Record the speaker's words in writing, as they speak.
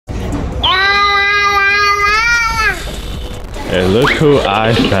And look who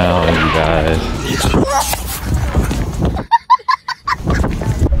I found, you guys.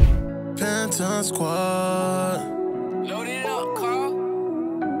 Pantons squad. Load it up, Carl.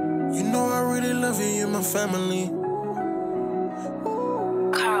 You know I really love you, you're my family.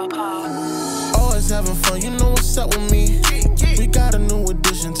 Carl Paul. Always having fun, you know what's up with me. We got a new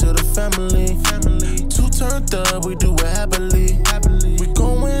addition to the family. Two turned up, we do it happily. We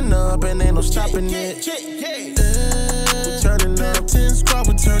going up and ain't no stopping it. We turning up, 10 squad,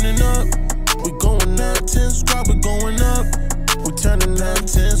 we turning up. We going up, 10 squad, we going up. We turning up,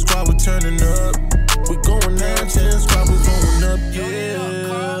 10 squad, we turning up. We going up, 10 squad, we going up,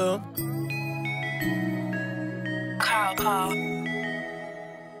 yeah. Carl Paul.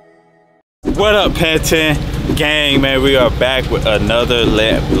 What up, Panton gang, man? We are back with another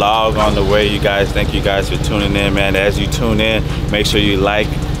lit vlog on the way, you guys. Thank you guys for tuning in, man. As you tune in, make sure you like,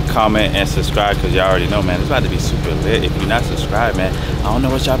 comment, and subscribe, because y'all already know, man, it's about to be super lit. If you're not subscribed, man, I don't know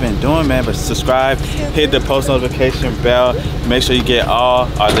what y'all been doing, man, but subscribe, hit the post notification bell, make sure you get all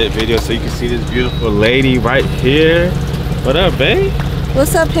our lit videos so you can see this beautiful lady right here. What up, babe?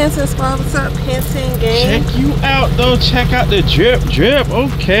 What's up, Pantons squad? What's up, Panton gang? Check you out, though. Check out the drip,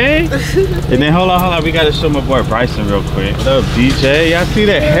 okay. And then hold on, we gotta show my boy Bryson real quick. What up, DJ? Y'all see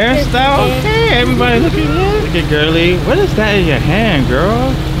that hairstyle? Okay, everybody look at girly. What is that in your hand,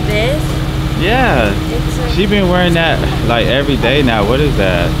 girl? This? Yeah. She been wearing that like every day now. What is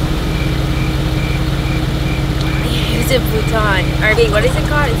that? It's a Bhutan. Or what is it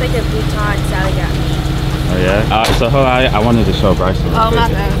called? It's like a Bhutan Sally got me. Oh yeah? So hold on, I wanted to show Bryson. Oh my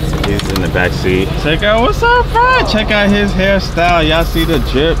bad. He's in the back seat. Check out, what's up, bro? Check out his hairstyle. Y'all see the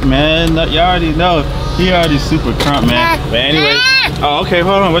drip, man. Y'all already know. He already super crump, man. But anyway. Oh, okay,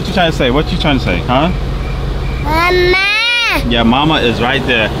 hold on. What you trying to say? What you trying to say, huh? Mama. Yeah, mama is right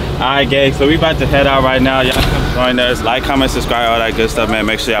there. Alright, gang, so we about to head out right now. Y'all come join us. Like, comment, subscribe, all that good stuff, man.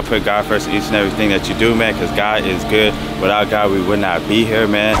 Make sure y'all put God first in each and everything that you do, man, because God is good. Without God, we would not be here,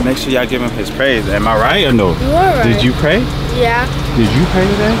 man. Make sure y'all give him his praise. Am I right or no? You are right. Did you pray? Yeah. Did you pray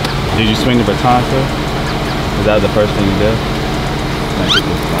today? Did you swing the baton, sir? Is that the first thing you did?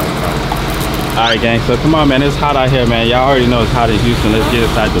 Alright, gang, so come on, man. It's hot out here, man. Y'all already know it's hot in Houston. Let's get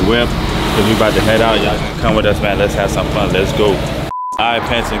inside the whip, because we about to head out. Y'all come with us, man. Let's have some fun. Let's go. Alright,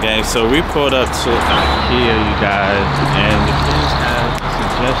 Panton gang, so we pulled up to Ikea, you guys, and the kids have a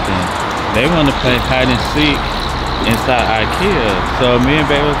suggestion. They want to play hide and seek inside Ikea. So me and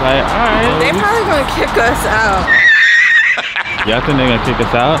Babe was like, alright. They're probably gonna kick us out. Y'all think they're gonna kick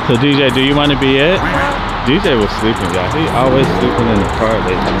us out? So DJ, do you want to be it? DJ was sleeping, y'all. He always sleeping in the car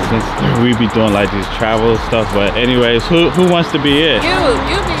lately since we be doing like these travel stuff. But anyways, who wants to be it? You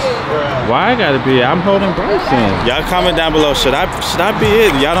be it. Why I gotta be it? I'm holding Bryson. Y'all comment down below. Should I be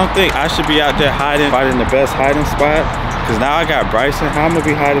it? Y'all don't think I should be out there finding the best hiding spot? Cause now I got Bryson. How I'm gonna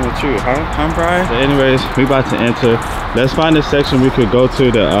be hiding with you, huh? Huh, Brian? So anyways, we about to enter. Let's find a section we could go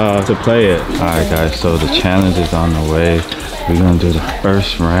to play it. All right, guys. So the challenge is on the way. We're gonna do the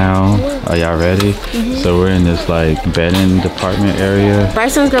first round. Are y'all ready? So we're in this like bedding department area.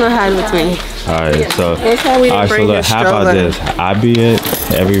 Bryson's gonna hide with me. Alright, so look, how about this? I be it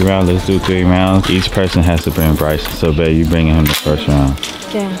every round. Let's do 3 rounds. Each person has to bring Bryson. So babe, you bringing him the first round.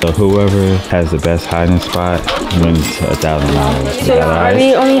 Yeah. So whoever has the best hiding spot wins $1,000. So are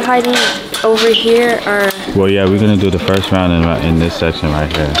we only hiding over here or? Well, yeah, we're gonna do the first round in this section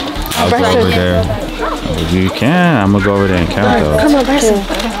right here. I'll go over there. You can. I'm gonna go over there and count though. Come on, Bryson.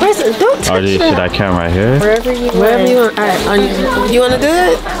 Bryson, don't touch Should I count right here? Wherever you want. Alright, you wanna do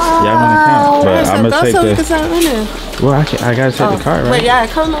it? Yeah, I'm gonna count. But I'm gonna take this. Well, I gotta take the card, right? Wait, yeah,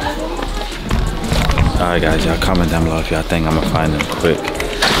 come on. Alright guys, y'all comment down below if y'all think I'm gonna find them quick.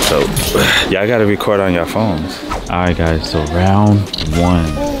 So y'all gotta record on your phones. Alright guys, so round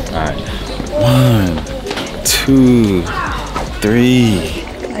 1. Alright. 1, 2, 3.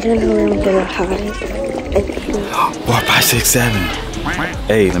 I don't know where I'm gonna hide. 4, 5, 6, 7.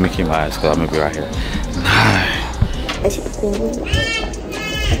 8. Let me keep my eyes closed. I'm gonna be right here. 9. I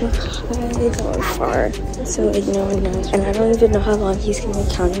don't go far, so like no one knows. And I don't even know how long he's gonna be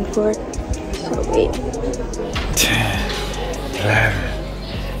counting for. So wait. 10,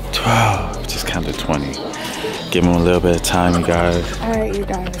 11, 12. Just count to 20. Give him a little bit of time, you guys. Alright, you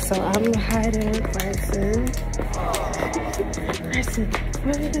guys. So I'm hiding Bryson. Bryson,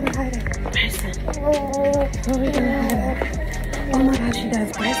 where are we gonna hide it? Bryson. Where are we gonna hide it? Oh my gosh, you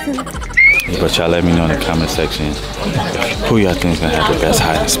guys, Bryson. But y'all let me know in the comment section who y'all think is gonna have the best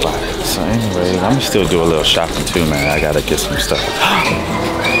hiding spot. So anyway, I'm gonna still do a little shopping too, man. I gotta get some stuff.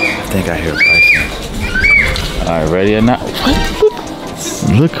 I think I hear Bryson. Alright, ready or not? What?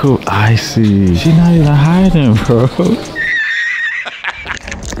 Look who I see. She's not even hiding, bro.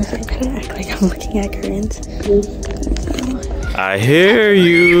 gonna act like I'm looking at curtains. I hear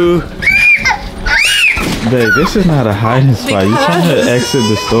you. Babe, this is not a hiding spot. You trying to exit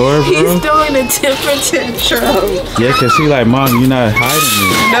the store, bro? He's doing a temper tantrum. Yeah, cause he like, Mom, you're not hiding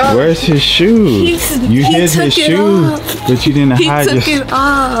me. No. Where's his shoe? You hid his shoe, but you didn't hide He took it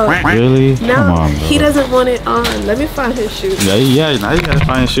off. Really? No, Come on, bro. he doesn't want it on. Let me find his shoe. Yeah, now you gotta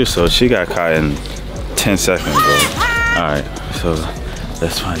find his shoe. So she got caught in 10 seconds, bro. All right, so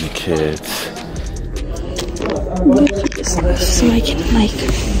let's find the kids. So I can like,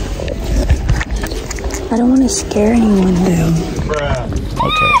 I don't want to scare anyone though.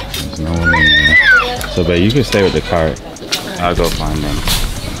 Okay, there's no one in there. So, babe, you can stay with the cart. I'll go find them.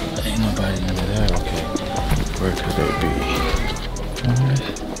 Ain't nobody under there. Okay, where could they be? Alright,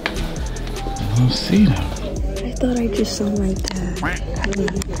 I don't see them. I thought I just saw my dad.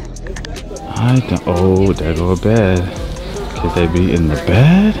 I don't. Oh, there go a bed. Could they be in the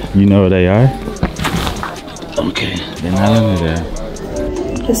bed? You know where they are? Okay, they're not under there.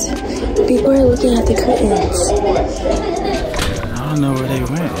 Just people are looking at the curtains. I don't know where they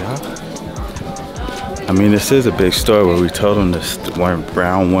went, y'all. I mean, this is a big store where we told them this one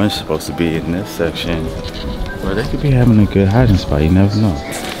brown one's supposed to be in this section. Well, they could be having a good hiding spot. You never know.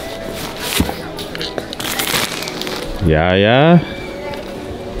 Yeah.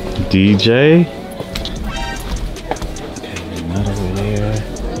 DJ. Okay, they're not over there.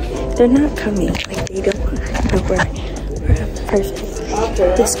 They're not coming. Like they don't know where I'm perfect.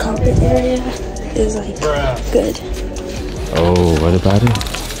 This carpet area is like good. Oh, what about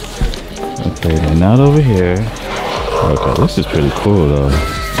it? Okay, they're not over here. Okay, this is pretty cool though.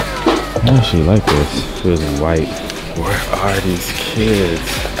 I actually like this. It was in white. Where are these kids?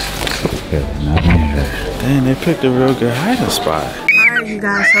 Okay, they're not in here. Dang, they picked a real good hiding spot. Alright, you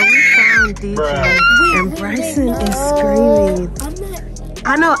guys, so we found DJ and Bryson is screaming.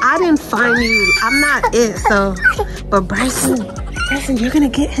 I know I didn't find you. I'm not it, so. But Bryson, you're gonna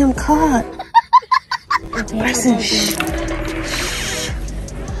get him caught. Bryson, shh.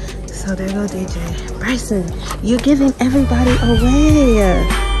 So there go DJ. Bryson, you're giving everybody away.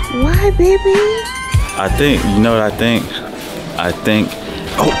 Why, baby? I think, you know what I think?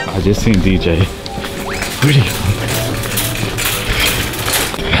 Oh, I just seen DJ. Where'd he go?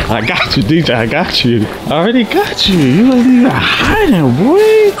 I got you, DJ, I got you. I already got you. You wasn't even hiding,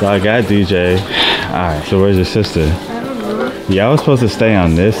 boy. So I got DJ. All right, so where's your sister? I don't know. Yeah, I was supposed to stay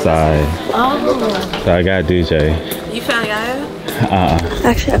on this side. Oh. So I got DJ. You found Yaya?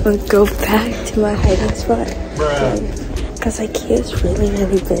 Actually, I'm gonna go back to my hiding spot. Because Ikea is really,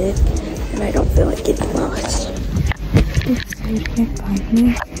 really big. And I don't feel like getting lost. You can't find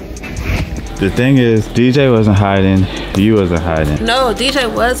me. The thing is, DJ wasn't hiding. You wasn't hiding. No, DJ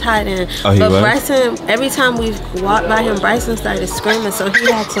was hiding. Oh, he but was? Bryson, every time we walked by him, Bryson started screaming, so he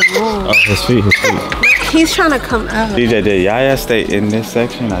had to move. Oh, his feet. He's trying to come out. DJ, did Yaya stay in this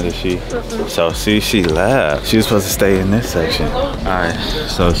section or did she? So see, she left. She was supposed to stay in this section. All right,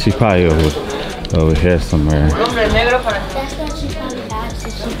 so she probably over here somewhere. That's what she probably asked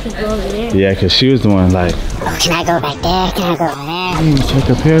if she could go over there. Yeah, cause she was the one like, Oh, can I go back there? Can I go over there? check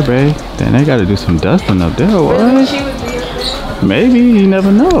up here, babe. Then they gotta do some dusting up there. What? Maybe, you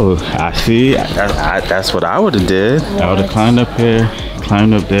never know. I see. That's what I would have did. I would have climbed up here,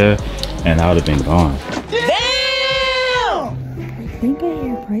 climbed up there, and I would have been gone. I think I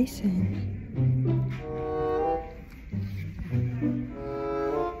hear Bryson.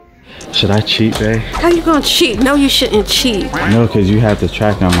 Should I cheat, babe? How you gonna cheat? No, you shouldn't cheat. No, cause you have to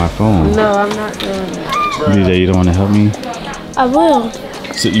track on my phone. No, I'm not doing that. DJ, you don't want to help me? I will.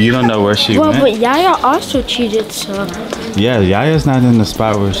 So you don't know where she Well, went? but Yaya also cheated, so. Yeah, Yaya's not in the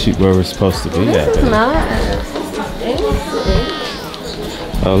spot where we're supposed to be at. babe. Not.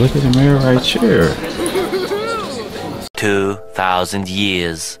 Oh, look at the mirror right here. 2,000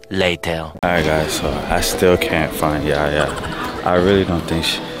 years later. Alright guys, so I still can't find Yaya. I really don't think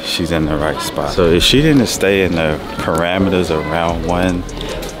she's in the right spot. So if she didn't stay in the parameters of round one,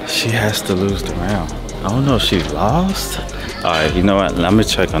 she has to lose the round. I don't know if she lost. Alright, you know what? Let me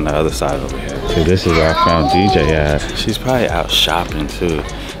check on the other side over here. So this is where I found DJ at. She's probably out shopping too.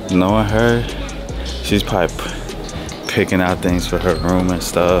 Knowing her, she's probably picking out things for her room and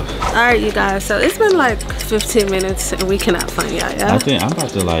stuff. All right, you guys. So it's been like 15 minutes and we cannot find Yaya. I think I'm about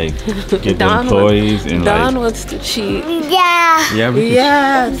to like get the Don employees and Don like. wants to cheat. Yeah. Yeah, we can.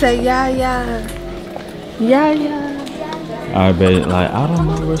 Yeah, say yeah. I bet like I don't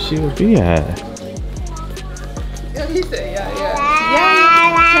know where she would be at. He said yeah.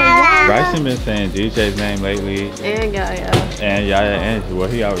 Bryson been saying DJ's name lately. And Yaya. And Yaya and well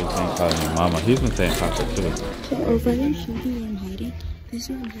he always been calling me mama. He's been saying Papa too. So over there should be in hiding. This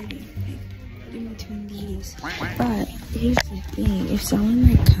one hurting. Like, in between these. But here's the thing. If someone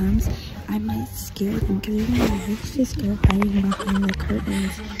like comes, I might scare them. Because even my let's just go hiding behind the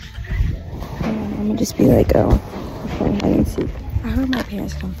curtains. I'm gonna just be like, oh, okay, hide and seek. I hope my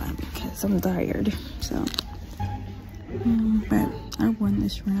parents come find me because I'm tired. So, but I won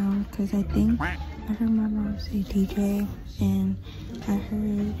this round because I think I heard my mom say DJ, and I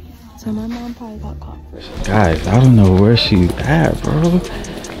heard. So my mom probably got caught first. Guys, I don't know where she's at, bro.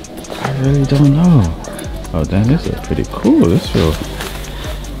 I really don't know. Oh, damn, this is pretty cool. This feels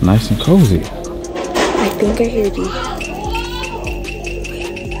nice and cozy. I think I hear D. Oh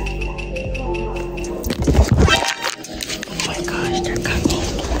my gosh, they're coming.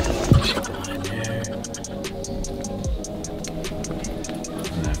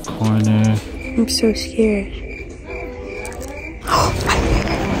 In that corner. I'm so scared.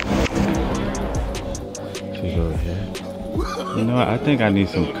 You know what? I think I need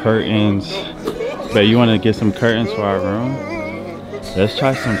some curtains. But you want to get some curtains for our room? Let's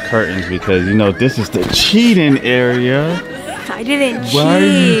try some curtains because, you know, this is the cheating area. I didn't cheat. Why are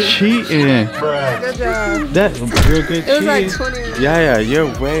you cheating? Good job. That's real good cheating. It was like 20. Yeah,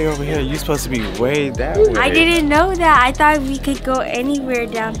 you're way over here. You're supposed to be way that way. I didn't know that. I thought we could go anywhere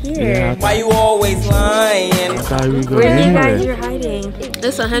down here. Yeah, Why you always lying? I thought we go Where you anywhere. guys are hiding?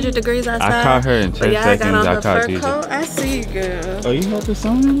 It's 100 degrees outside. I caught her in 10 But yeah, seconds. I got on I the caught fur DJ. coat. I see you, girl. Oh, you had this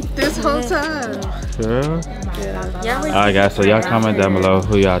on? This whole time. Girl. Yeah. Alright, guys, so y'all comment down below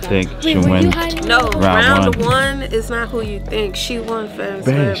who y'all think should win. No, round one. one is not who you think. She won fair and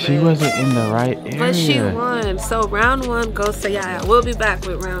Babe, square, she babe. wasn't in the right area. But she won. So round one goes to Yaya. We'll be back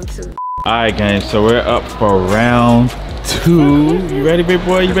with round two. Alright, gang, so we're up for round two. You ready, big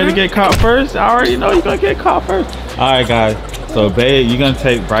boy? You ready to get caught first? I already know you're gonna get caught first. Alright, guys. So, babe, you gonna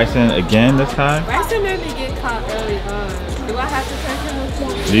take Bryson again this time? Bryson made me get caught early on. Do I have to take him this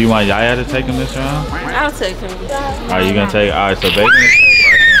round? Do you want Yaya to take him this round? I'll take him. Alright, you gonna take? Alright, so babe gonna take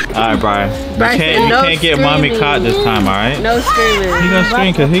Bryson. Alright, Brian. You Bryson, can't no get mommy screaming. caught this time, alright? No screaming. He gonna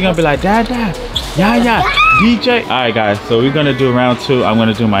scream because he gonna be like, Dad, Yaya, DJ. Alright, guys, so we're gonna do round two. I'm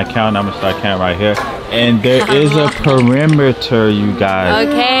gonna do my count. I'm gonna start counting right here. And there is a perimeter, you guys.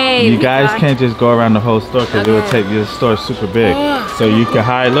 Okay. You guys can't just go around the whole store because it would take this store super big. So you can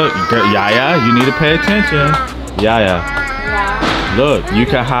hide. Look, Yaya, you need to pay attention. Yaya. Look, you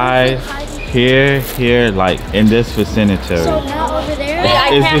can hide here, like in this vicinity. So now over there?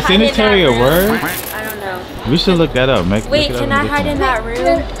 Is vicinity a word? I don't know. We should look that up. Wait, can I hide in that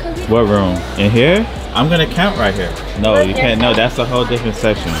room? What room? In here? I'm gonna count right here. No, you can't. No, that's a whole different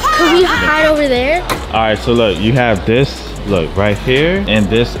section. Can we hide over there? All right, so look, you have this, look, right here, and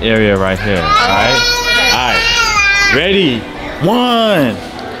this area right here, all right? All right, ready? 1,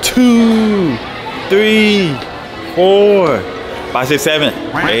 2, 3, 4, 5, 6, 7,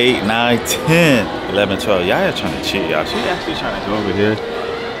 8, 9, 10, 11, 12. Y'all trying to cheat, y'all. She actually trying to go over here.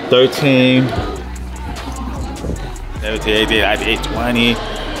 13, 17, 18, 20.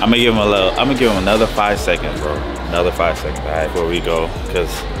 I'm gonna give him another 5 seconds, bro. Another 5 seconds, all right, before we go,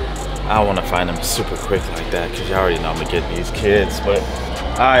 because I don't want to find them super quick like that, because you already know I'm gonna get these kids. But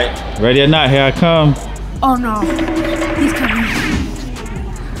all right, ready or not, here I come. Oh no, he's coming.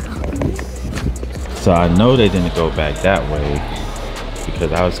 So I know they didn't go back that way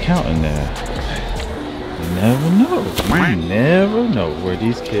because I was counting there. You never know. You never know where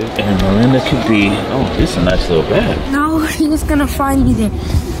these kids and Melinda could be. Oh, this is a nice little bag. No, he was gonna find me there.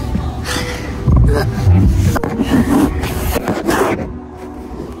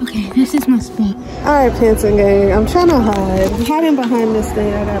 Okay, this is my spot. Alright, Panton gang, I'm trying to hide. I'm hiding behind this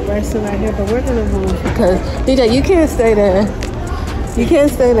thing. I got Bryson right here, but we're gonna move because DJ, you can't stay there. You can't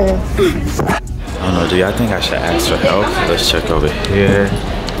stay there. I don't know, do y'all think I should ask for help? Let's check over here.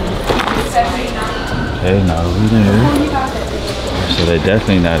 Okay, no, we there. So they're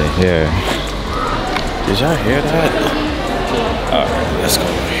definitely not in here. Did y'all hear that? Alright, let's go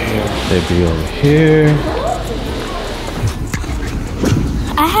over here. They be over here.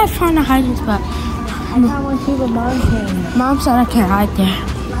 I had found a hiding spot. Mom said I can't hide there.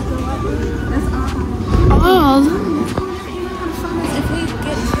 Oh,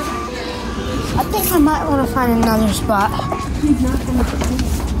 I think I might want to find another spot.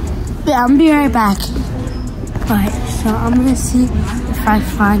 Yeah, I'm gonna be right back. Alright, so I'm gonna see if I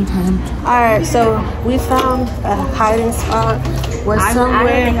find him. Alright, so we found a hiding spot. We're somewhere. I don't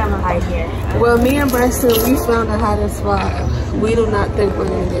think I'm gonna hide here. Well, me and Bryson, we found a hiding spot. We do not think we're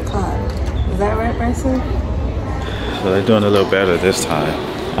gonna get caught. Is that right, Bryson? So they're doing a little better this time.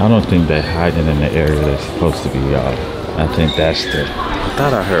 I don't think they're hiding in the area they're supposed to be, y'all. I think that's I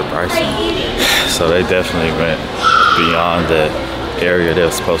thought I heard Bryson. So they definitely went beyond the area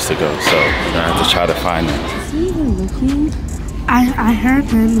they're supposed to go. So we're gonna have to try to find them. Is he even looking? I heard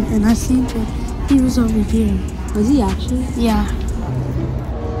him and I seen him. He was over here. Was he actually? Yeah.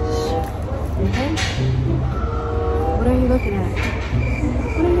 What are you looking at?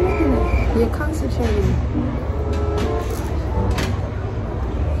 What are you looking at? You're concentrating.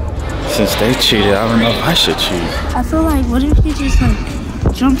 Since they cheated, I don't know if I should cheat. I feel like, what if he just like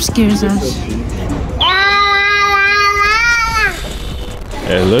jump scares us?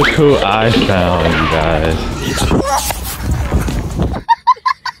 Hey, look who I found, you guys.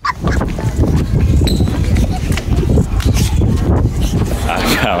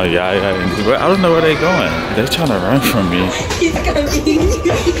 I don't know where they're going. They're trying to run from me. He's coming.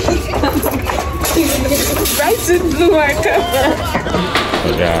 Bryson blew our cover.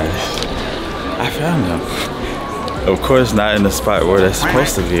 Oh guys, I found them. Of course not in the spot where they're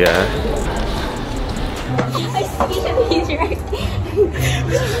supposed to be at. I see him, he's right.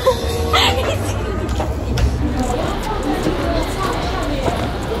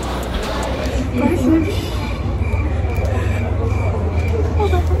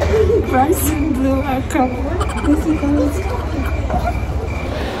 Bryson blew our cover.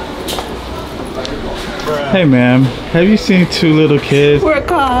 Hey ma'am, have you seen two little kids? We're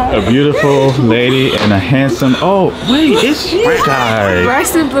caught. A beautiful lady and a handsome, oh wait, it's you guys.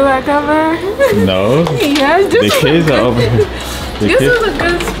 Bryson blew our cover. No, Yes, the kids are over here. This is a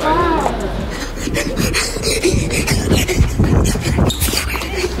good spot.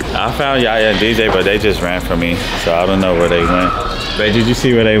 I found Yaya and DJ, but they just ran from me, so I don't know where they went. But did you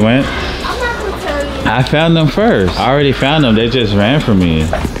see where they went? I'm not gonna tell you. I found them first. I already found them. They just ran from me.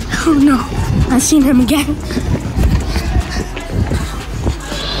 Oh no, I seen him again.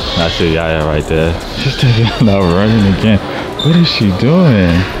 I see Yaya right there. She's taking out running again. What is she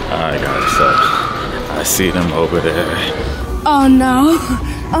doing? Alright guys, so I see them over there. Oh no.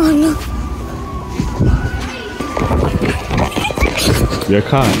 Oh no. You're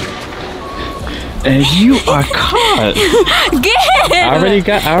caught. And you are caught. Get him! I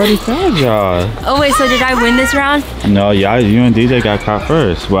already found y'all. Oh wait, so did I win this round? No, y'all, you and DJ got caught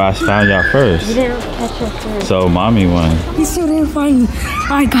first. Well, I found y'all first. You didn't catch us first. So mommy won. He still didn't find me.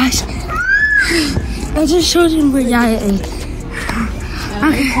 Alright guys. I just showed him where Yaya is.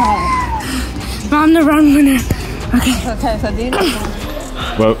 Okay. I'm the round winner. Okay. Okay, so DJ.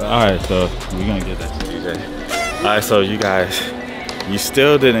 Well, alright, so we're gonna get that to DJ. Alright, so you guys, you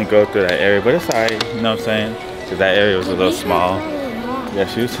still didn't go through that area, but it's alright, you know what I'm saying? Because that area was a little small. Yeah,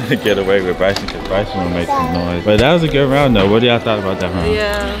 she was trying to get away with Bryson because Bryson would make some noise. But that was a good round though. What do y'all thought about that round?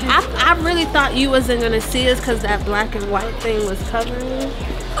 Yeah. I really thought you wasn't going to see us because that black and white thing was covering.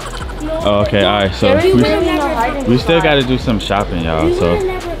 Oh, okay, alright, so we still got to do some shopping, y'all. So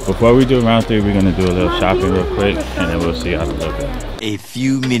before we do round 3, we're going to do a little shopping real quick and then we'll see y'all in a little bit. A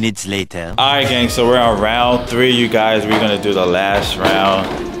few minutes later. Alright gang, so we're on round 3, you guys. We're gonna do the last round.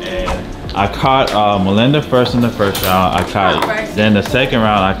 And I caught Melinda first in the first round. Then the second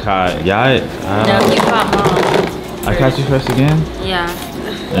round I caught Yaya. No, you caught Mom. I caught you first again? Yeah.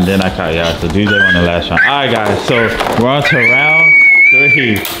 And then I caught Yaya. So DJ won the last round. Alright guys, so we're on to round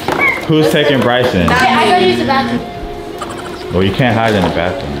 3. Who's taking Bryson? I gotta use the bathroom. Well, you can't hide in the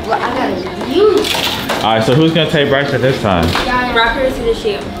bathroom. Well, I gotta use. Alright, so who's gonna take Bryson this time? Rock, paper, scissors,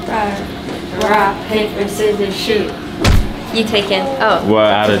 shoot. Rock, paper, scissors, shoot. You taking? Oh. Well,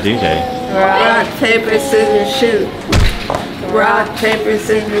 out of DJ. Rock, paper, scissors, shoot. Rock, paper,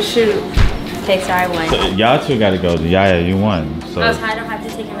 scissors, shoot. Okay, so I won. So y'all two gotta go. Yaya, you won. So Oh, so I don't have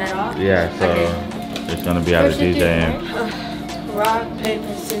to take him at all? yeah, so it's gonna be out of DJ and Rock,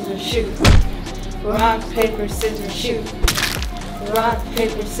 paper, scissors, shoot. Rock, paper, scissors, shoot. Rock,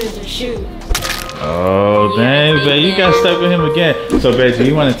 paper, scissors, shoot. oh dang, babe, you got stuck with him again. So babe, do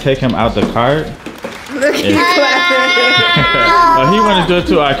you want to take him out the cart? Look at you Oh, he want to do it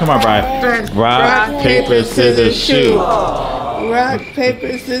too. All right, come on, Brian. Rock, paper, scissors, shoot. Rock,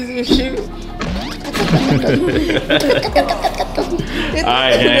 paper, scissors, shoot.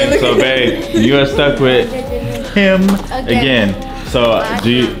 Alright, gang. So babe, you are stuck with him again. So do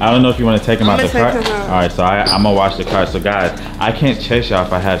you? I don't know if you want to take him out the cart. All right, so I'm gonna watch the cart. So guys, I can't chase y'all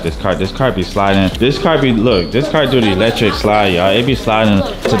if I have this cart. This cart be sliding. This cart be This cart do the electric slide, y'all. It be sliding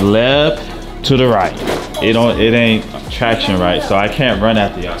to the left, to the right. It ain't traction right. So I can't run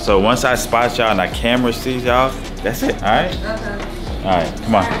after y'all. So once I spot y'all and the camera sees y'all, that's it. All right. All right,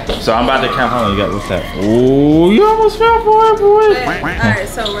 come on. So I'm about to count. Hold on, you got what's that? Oh, you almost fell for it, boy. All right,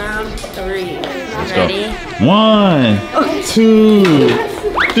 so round 3. Let's go. 1, 2,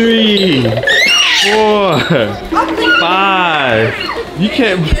 3, 4, 5. You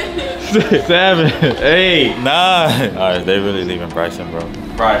can't. 6, 7, 8, 9. Alright, they really leaving Bryson, bro.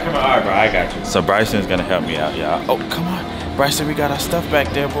 Bryson, come on. Alright, bro, I got you. So Bryson's gonna help me out, y'all. Oh, come on. Bryson, we got our stuff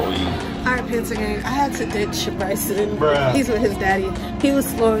back there, boy. Alright, Pantons gang, I had to ditch Bryson. Bruh. He's with his daddy. He was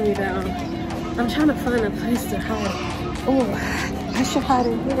slowing me down. I'm trying to find a place to hide. Oh, I should hide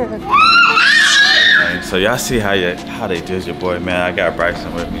in here. Right, so y'all see how they did your boy, man. I got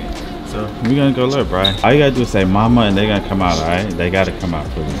Bryson with me. So we gonna go look, Brian. All you gotta do is say mama and they gonna come out, alright? They gotta come out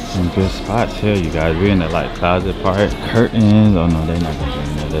for me. Some good spots here, you guys. We're in the like closet part. Curtains. Oh no, they're not gonna be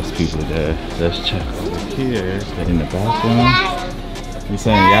in there. There's people there. Let's check over here. In the bathroom. You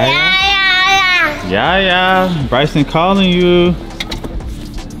saying Yaya? Yaya. Bryson calling you.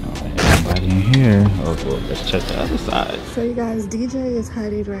 Nobody in here. Oh boy, let's check the other side. So you guys, DJ is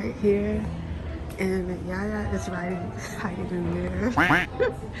hiding right here. And Yaya is hiding in there.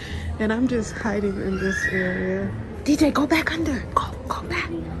 And I'm just hiding in this area. DJ, go back under. Go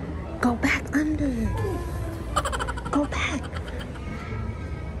back. Go back under. Go back.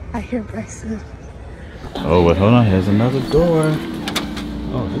 I hear Bryson. Oh, wait, hold on. Here's another door.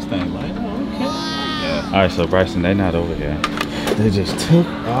 Oh, this thing light. Oh, okay. Yeah. All right, so Bryson, they not over here. They just took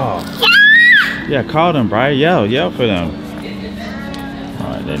off. Yeah, call them, Brian. Yell for them.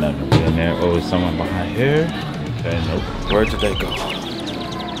 All right, they're not gonna be in there. Oh, is someone behind here? Okay, nope. Where did they go?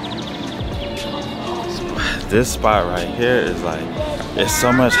 This spot right here is like, there's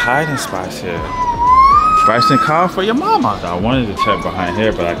so much hiding spots here. Bryson, call for your mama. I wanted to check behind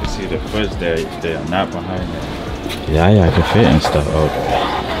here, but I can see the foots there. They are not behind there. Yeah, I can fit and stuff. Okay.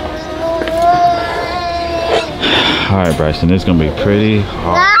 All right, Bryson, it's gonna be pretty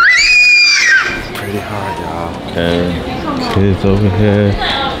hard. Pretty hard, y'all. Okay, kids over here.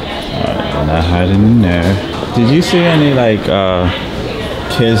 All right, they're not hiding in there. Did you see any like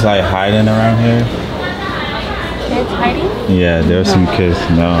kids like hiding around here? Kids hiding? Yeah, there were some kids.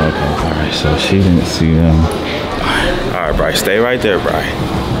 No, okay. All right, so she didn't see them. All right, Bryce, stay right there, Bryce.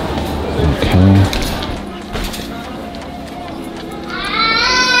 Okay.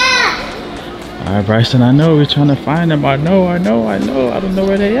 All right, Bryson, I know we're trying to find them. I know. I don't know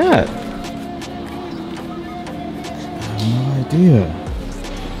where they at. I have no idea.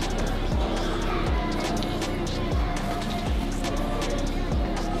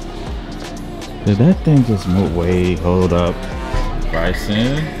 Did that thing just move? Wait, hold up.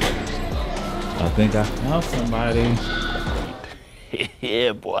 Bryson, I think I found somebody.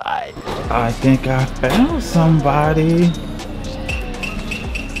 Yeah, boy. I think I found somebody.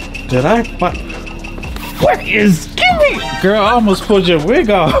 Did I find? What is? Give me! Girl, I almost pulled your wig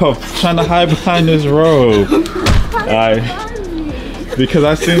off trying to hide behind this robe. Because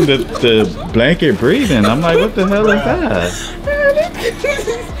I seen the blanket breathing. I'm like, what the hell is that?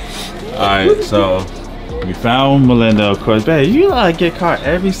 Alright, so we found Melinda, of course. Babe, you like get caught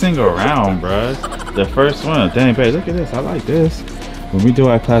every single round, bruh. The first one. Dang, babe, look at this. I like this. When we do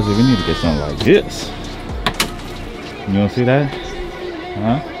our classes, we need to get something like this. You don't see that?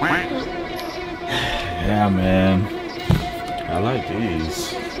 Huh? Yeah, man. I like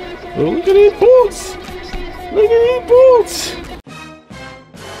these. Oh, look at these boots. Look at these boots.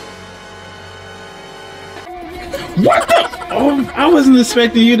 What the? Oh, I wasn't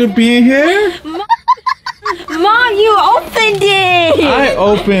expecting you to be in here. Mom, you opened it. I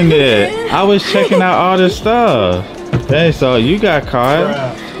opened it. I was checking out all this stuff. Hey, so you got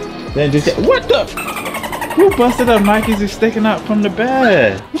caught. Then just what the? Who busted up Nikes is sticking out from the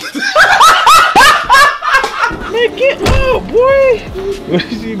bed? Man, get up, boy. What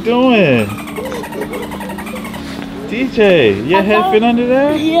is he doing? DJ, your head fit under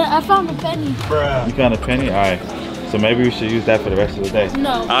there? Yeah, I found a penny. You found a penny? All right. So maybe we should use that for the rest of the day. No.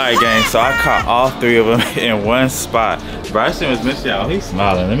 All right, gang. So I caught all three of them in one spot. Bryson was missing out. Oh, he's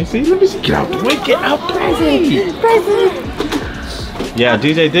smiling. Let me see. Get out the way. Get out the way. Yeah,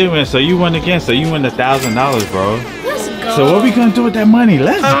 DJ did win. So you won again. So you win $1,000, bro. Let's go. So what we gonna do with that money?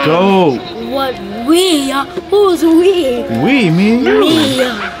 Let's go. What we? Who's we? We, me and you. Me.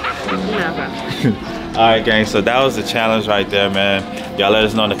 All right, gang. So that was the challenge right there, man. Y'all let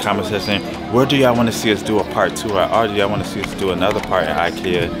us know in the comment section. Where do y'all want to see us do a part 2, or do y'all want to see us do another part in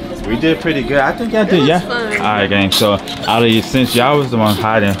Ikea? We did pretty good. I think y'all did, yeah. All right, gang. So out of you, since y'all was the one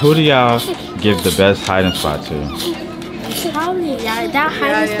hiding, who do y'all give the best hiding spot to? Probably that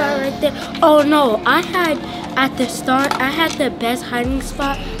hiding spot right there. Oh no, I had at the start. I had the best hiding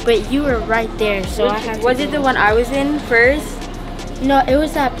spot, but you were right there. So I had. Was it the one I was in first? No, it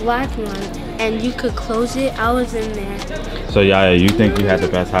was that black one, and you could close it. I was in there. So Yaya, you think you had the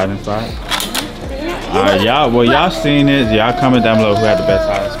best hiding spot? Alright, y'all, well y'all seen it. Y'all comment down below who had the best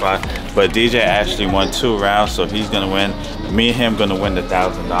hiding spot. But DJ actually won 2 rounds, so he's gonna win Me and him gonna win the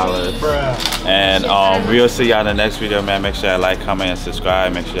 $1,000. And we'll see y'all in the next video, man. Make sure y'all like, comment, and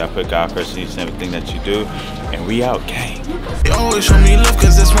subscribe. Make sure y'all put God first in each and everything that you do. And we out, gang. They always show me love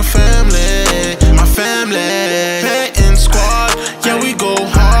cause it's my family. My family. Pantons squad. Yeah, we